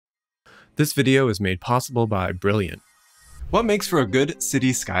This video is made possible by Brilliant. What makes for a good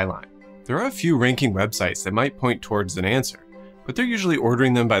city skyline? There are a few ranking websites that might point towards an answer, but they're usually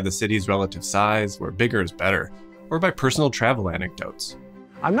ordering them by the city's relative size, where bigger is better, or by personal travel anecdotes.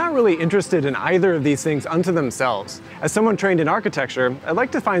 I'm not really interested in either of these things unto themselves. As someone trained in architecture, I'd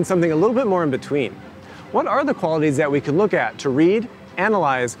like to find something a little bit more in between. What are the qualities that we could look at to read,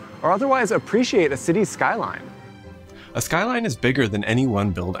 analyze, or otherwise appreciate a city's skyline? A skyline is bigger than any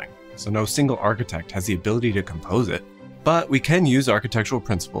one building, so no single architect has the ability to compose it. But we can use architectural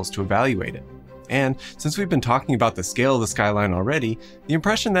principles to evaluate it. And since we've been talking about the scale of the skyline already, the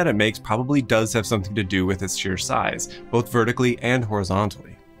impression that it makes probably does have something to do with its sheer size, both vertically and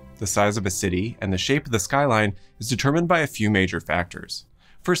horizontally. The size of a city and the shape of the skyline is determined by a few major factors.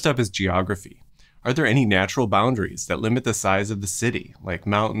 First up is geography. Are there any natural boundaries that limit the size of the city, like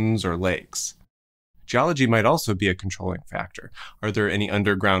mountains or lakes? Geology might also be a controlling factor. Are there any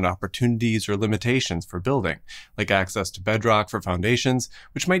underground opportunities or limitations for building, like access to bedrock for foundations,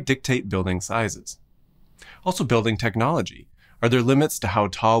 which might dictate building sizes? Also, building technology. Are there limits to how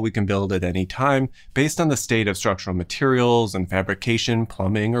tall we can build at any time based on the state of structural materials and fabrication,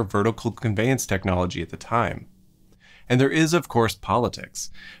 plumbing, or vertical conveyance technology at the time? And there is, of course,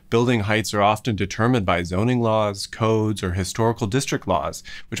 politics. Building heights are often determined by zoning laws, codes, or historical district laws,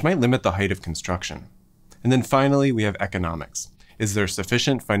 which might limit the height of construction. And then finally, we have economics. Is there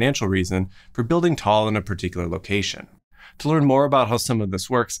sufficient financial reason for building tall in a particular location? To learn more about how some of this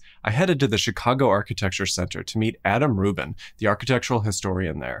works, I headed to the Chicago Architecture Center to meet Adam Rubin, the architectural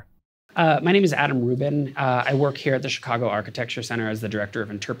historian there. My name is Adam Rubin. I work here at the Chicago Architecture Center as the Director of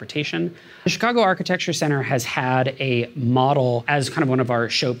Interpretation. The Chicago Architecture Center has had a model as kind of one of our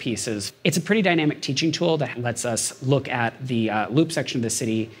showpieces. It's a pretty dynamic teaching tool that lets us look at the loop section of the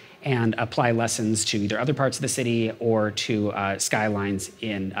city and apply lessons to either other parts of the city or to skylines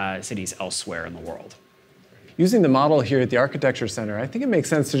in cities elsewhere in the world. Using the model here at the Architecture Center, I think it makes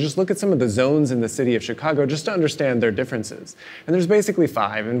sense to just look at some of the zones in the city of Chicago just to understand their differences. And there's basically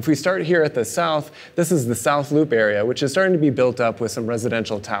 5. And if we start here at the south, this is the South Loop area, which is starting to be built up with some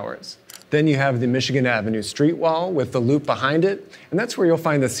residential towers. Then you have the Michigan Avenue street wall with the loop behind it, and that's where you'll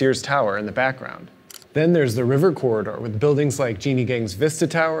find the Sears Tower in the background. Then there's the River Corridor with buildings like Jeannie Gang's Vista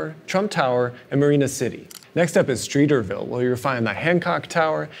Tower, Trump Tower, and Marina City. Next up is Streeterville, where you'll find the Hancock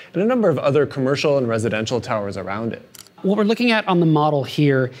Tower and a number of other commercial and residential towers around it. What we're looking at on the model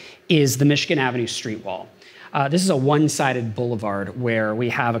here is the Michigan Avenue street wall. This is a one-sided boulevard where we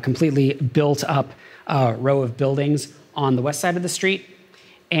have a completely built-up row of buildings on the west side of the street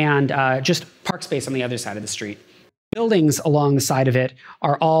and just park space on the other side of the street. Buildings along the side of it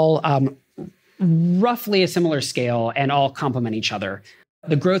are all roughly a similar scale and all complement each other.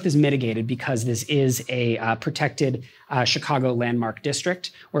 The growth is mitigated because this is a protected Chicago landmark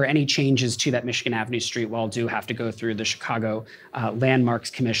district where any changes to that Michigan Avenue street wall do have to go through the Chicago Landmarks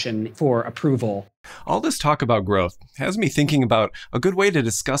Commission for approval. All this talk about growth has me thinking about a good way to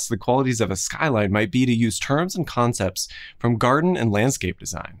discuss the qualities of a skyline might be to use terms and concepts from garden and landscape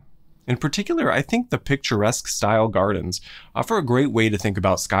design. In particular, I think the picturesque style gardens offer a great way to think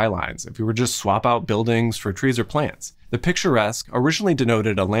about skylines if we were just swap out buildings for trees or plants. The picturesque originally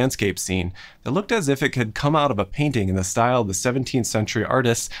denoted a landscape scene that looked as if it could come out of a painting in the style of the 17th century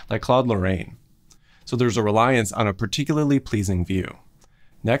artists like Claude Lorraine. So there's a reliance on a particularly pleasing view.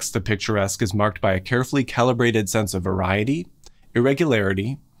 Next, the picturesque is marked by a carefully calibrated sense of variety,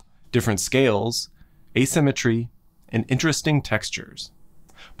 irregularity, different scales, asymmetry, and interesting textures.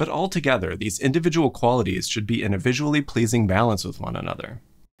 But altogether, these individual qualities should be in a visually pleasing balance with one another.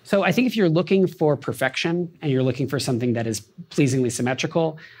 So I think if you're looking for perfection and you're looking for something that is pleasingly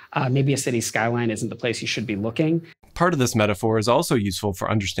symmetrical, maybe a city skyline isn't the place you should be looking. Part of this metaphor is also useful for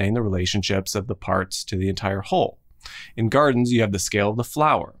understanding the relationships of the parts to the entire whole. In gardens, you have the scale of the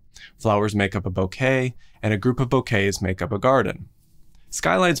flower. Flowers make up a bouquet, and a group of bouquets make up a garden.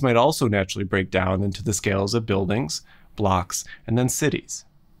 Skylines might also naturally break down into the scales of buildings, blocks, and then cities.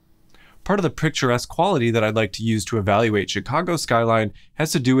 Part of the picturesque quality that I'd like to use to evaluate Chicago's skyline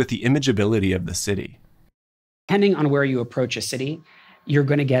has to do with the imageability of the city. Depending on where you approach a city, you're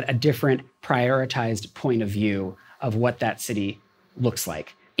going to get a different prioritized point of view of what that city looks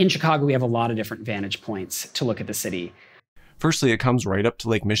like. In Chicago, we have a lot of different vantage points to look at the city. Firstly, it comes right up to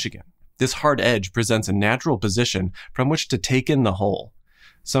Lake Michigan. This hard edge presents a natural position from which to take in the whole.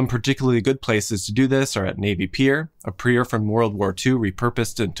 Some particularly good places to do this are at Navy Pier, a pier from World War II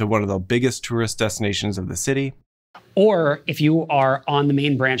repurposed into one of the biggest tourist destinations of the city. Or if you are on the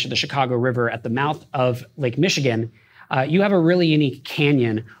main branch of the Chicago River at the mouth of Lake Michigan, you have a really unique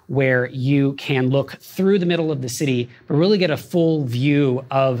canyon where you can look through the middle of the city, but really get a full view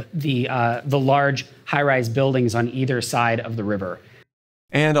of the large high-rise buildings on either side of the river.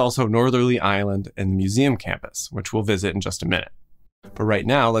 And also Northerly Island and the museum campus, which we'll visit in just a minute. But right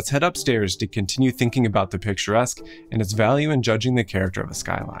now, let's head upstairs to continue thinking about the picturesque and its value in judging the character of a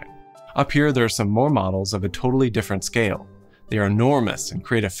skyline. Up here, there are some more models of a totally different scale. They are enormous and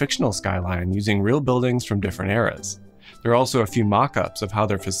create a fictional skyline using real buildings from different eras. There are also a few mock-ups of how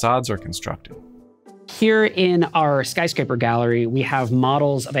their facades are constructed. Here in our skyscraper gallery, we have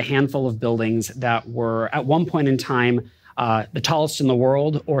models of a handful of buildings that were at one point in time the tallest in the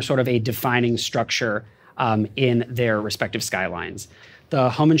world, or sort of a defining structure in their respective skylines. The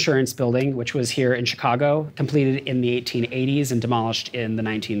home insurance building, which was here in Chicago, completed in the 1880s and demolished in the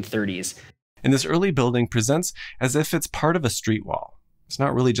 1930s. And this early building presents as if it's part of a street wall. It's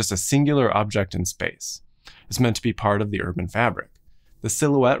not really just a singular object in space. It's meant to be part of the urban fabric. The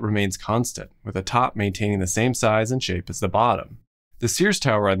silhouette remains constant, with the top maintaining the same size and shape as the bottom. The Sears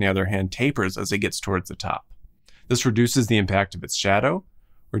Tower, on the other hand, tapers as it gets towards the top. This reduces the impact of its shadow,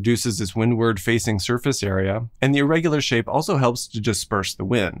 reduces its windward-facing surface area, and the irregular shape also helps to disperse the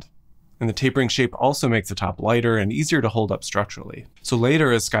wind. And the tapering shape also makes the top lighter and easier to hold up structurally. So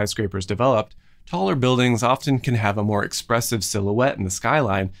later, as skyscrapers developed, taller buildings often can have a more expressive silhouette in the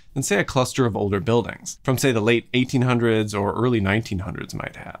skyline than, say, a cluster of older buildings, from, say, the late 1800s or early 1900s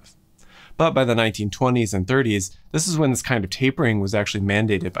might have. But by the 1920s and 30s, this is when this kind of tapering was actually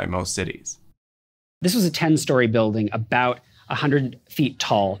mandated by most cities. This was a 10-story building, about 100 feet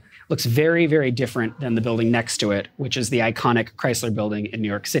tall. Looks very, very different than the building next to it, which is the iconic Chrysler Building in New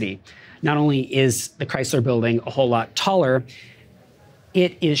York City. Not only is the Chrysler Building a whole lot taller,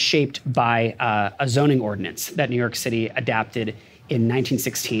 it is shaped by a zoning ordinance that New York City adapted in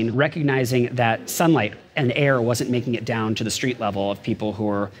 1916, recognizing that sunlight and air wasn't making it down to the street level of people who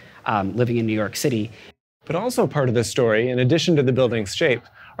were living in New York City. But also part of this story, in addition to the building's shape,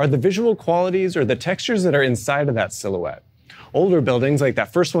 are the visual qualities or the textures that are inside of that silhouette. Older buildings, like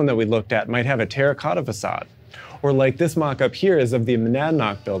that first one that we looked at, might have a terracotta facade. Or like this mock-up here is of the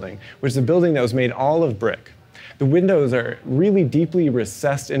Monadnock building, which is a building that was made all of brick. The windows are really deeply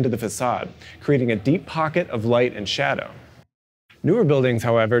recessed into the facade, creating a deep pocket of light and shadow. Newer buildings,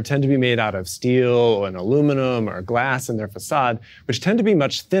 however, tend to be made out of steel and aluminum or glass in their facade, which tend to be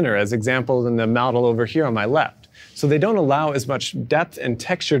much thinner, as exampled in the model over here on my left. So they don't allow as much depth and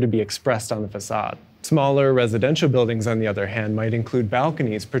texture to be expressed on the facade. Smaller residential buildings, on the other hand, might include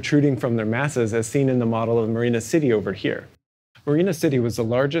balconies protruding from their masses, as seen in the model of Marina City over here. Marina City was the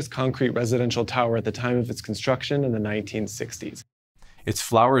largest concrete residential tower at the time of its construction in the 1960s. Its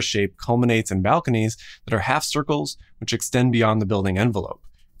flower shape culminates in balconies that are half circles which extend beyond the building envelope,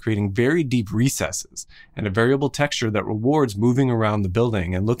 creating very deep recesses and a variable texture that rewards moving around the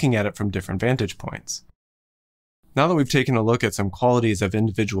building and looking at it from different vantage points. Now that we've taken a look at some qualities of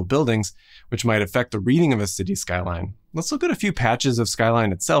individual buildings which might affect the reading of a city skyline, let's look at a few patches of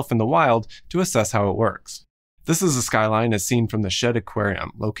skyline itself in the wild to assess how it works. This is a skyline as seen from the Shed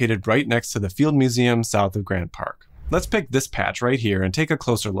Aquarium, located right next to the Field Museum south of Grant Park. Let's pick this patch right here and take a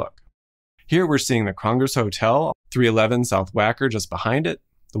closer look. Here we're seeing the Congers Hotel, 311 South Wacker just behind it,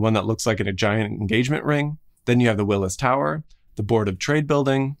 the one that looks like a giant engagement ring. Then you have the Willis Tower, the Board of Trade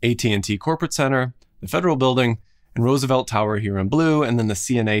Building, AT&T Corporate Center, the Federal Building, and Roosevelt Tower here in blue, and then the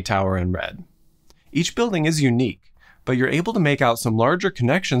CNA Tower in red. Each building is unique, but you're able to make out some larger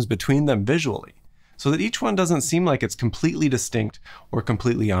connections between them visually, so that each one doesn't seem like it's completely distinct or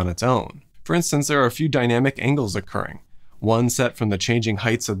completely on its own. For instance, there are a few dynamic angles occurring, one set from the changing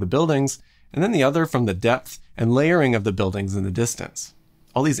heights of the buildings, and then the other from the depth and layering of the buildings in the distance.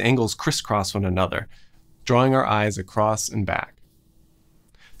 All these angles crisscross one another, drawing our eyes across and back.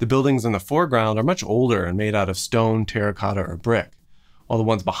 The buildings in the foreground are much older and made out of stone, terracotta, or brick, while the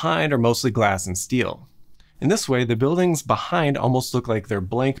ones behind are mostly glass and steel. In this way, the buildings behind almost look like they're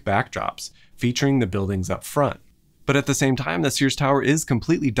blank backdrops, featuring the buildings up front. But at the same time, the Sears Tower is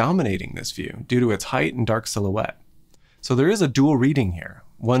completely dominating this view due to its height and dark silhouette. So there is a dual reading here.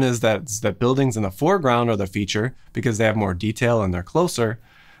 One is that buildings in the foreground are the feature because they have more detail and they're closer.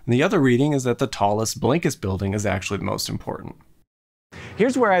 And the other reading is that the tallest, blankest building is actually the most important.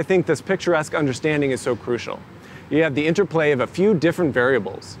 Here's where I think this picturesque understanding is so crucial. You have the interplay of a few different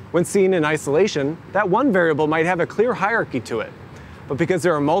variables. When seen in isolation, that one variable might have a clear hierarchy to it. But because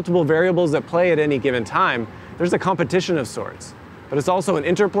there are multiple variables at play at any given time, there's a competition of sorts. But it's also an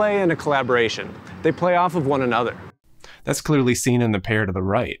interplay and a collaboration. They play off of one another. That's clearly seen in the pair to the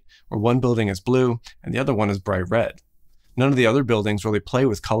right, where one building is blue and the other one is bright red. None of the other buildings really play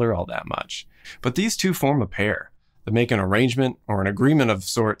with color all that much. But these two form a pair. that make an arrangement or an agreement of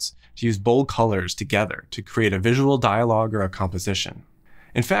sorts to use bold colors together to create a visual dialogue or a composition.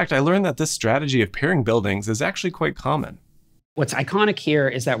 In fact, I learned that this strategy of pairing buildings is actually quite common. What's iconic here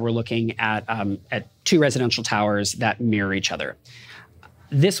is that we're looking at two residential towers that mirror each other.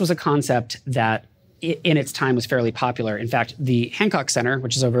 This was a concept that in its time was fairly popular. In fact, the Hancock Center,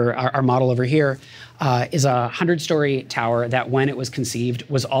 which is over our model over here, is a 100-story tower that when it was conceived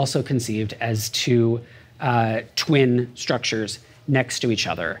was also conceived as two twin structures next to each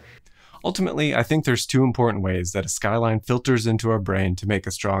other. Ultimately, I think there's two important ways that a skyline filters into our brain to make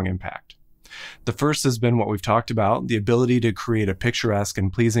a strong impact. The first has been what we've talked about, the ability to create a picturesque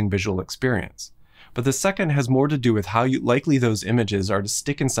and pleasing visual experience. But the second has more to do with how likely those images are to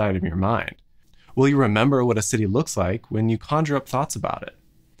stick inside of your mind. Will you remember what a city looks like when you conjure up thoughts about it?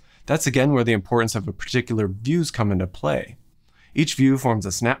 That's again where the importance of a particular views come into play. Each view forms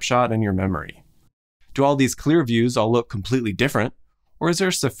a snapshot in your memory. Do all these clear views all look completely different? Or is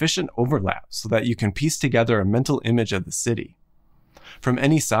there sufficient overlap so that you can piece together a mental image of the city? From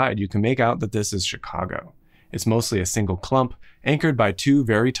any side, you can make out that this is Chicago. It's mostly a single clump, anchored by two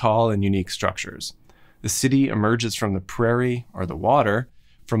very tall and unique structures. The city emerges from the prairie, or the water,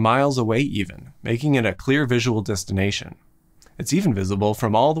 from miles away even, making it a clear visual destination. It's even visible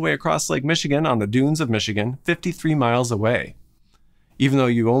from all the way across Lake Michigan on the dunes of Michigan, 53 miles away, even though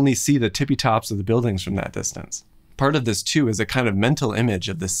you only see the tippy tops of the buildings from that distance. Part of this too is a kind of mental image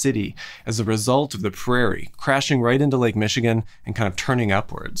of the city as a result of the prairie crashing right into Lake Michigan and kind of turning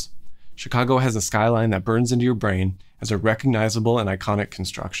upwards. Chicago has a skyline that burns into your brain as a recognizable and iconic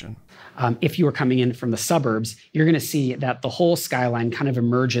construction. If you were coming in from the suburbs, you're going to see that the whole skyline kind of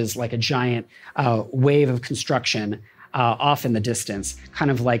emerges like a giant wave of construction off in the distance,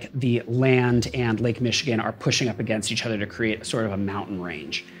 kind of like the land and Lake Michigan are pushing up against each other to create sort of a mountain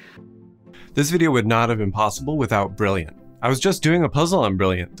range. This video would not have been possible without Brilliant. I was just doing a puzzle on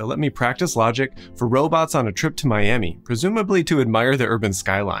Brilliant that let me practice logic for robots on a trip to Miami, presumably to admire the urban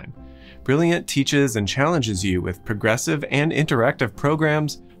skyline. Brilliant teaches and challenges you with progressive and interactive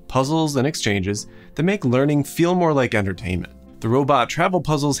programs, puzzles, and exchanges that make learning feel more like entertainment. The robot travel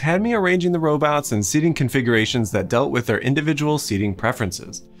puzzles had me arranging the robots in seating configurations that dealt with their individual seating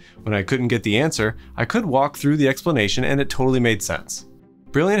preferences. When I couldn't get the answer, I could walk through the explanation and it totally made sense.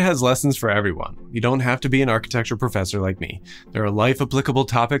 Brilliant has lessons for everyone. You don't have to be an architecture professor like me. There are life-applicable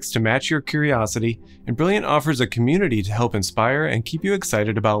topics to match your curiosity, and Brilliant offers a community to help inspire and keep you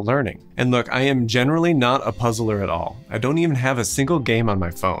excited about learning. And look, I am generally not a puzzler at all. I don't even have a single game on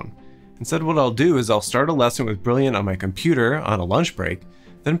my phone. Instead, what I'll do is I'll start a lesson with Brilliant on my computer on a lunch break,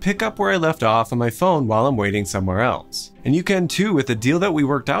 then pick up where I left off on my phone while I'm waiting somewhere else. And you can too with the deal that we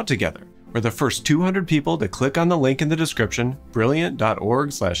worked out together. We're the first 200 people to click on the link in the description,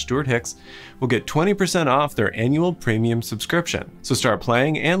 brilliant.org/Stewart Hicks, will get 20% off their annual premium subscription. So start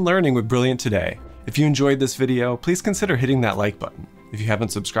playing and learning with Brilliant today. If you enjoyed this video, please consider hitting that like button. If you haven't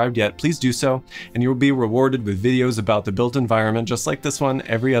subscribed yet, please do so, and you will be rewarded with videos about the built environment just like this one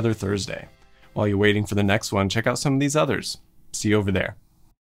every other Thursday. While you're waiting for the next one, check out some of these others. See you over there.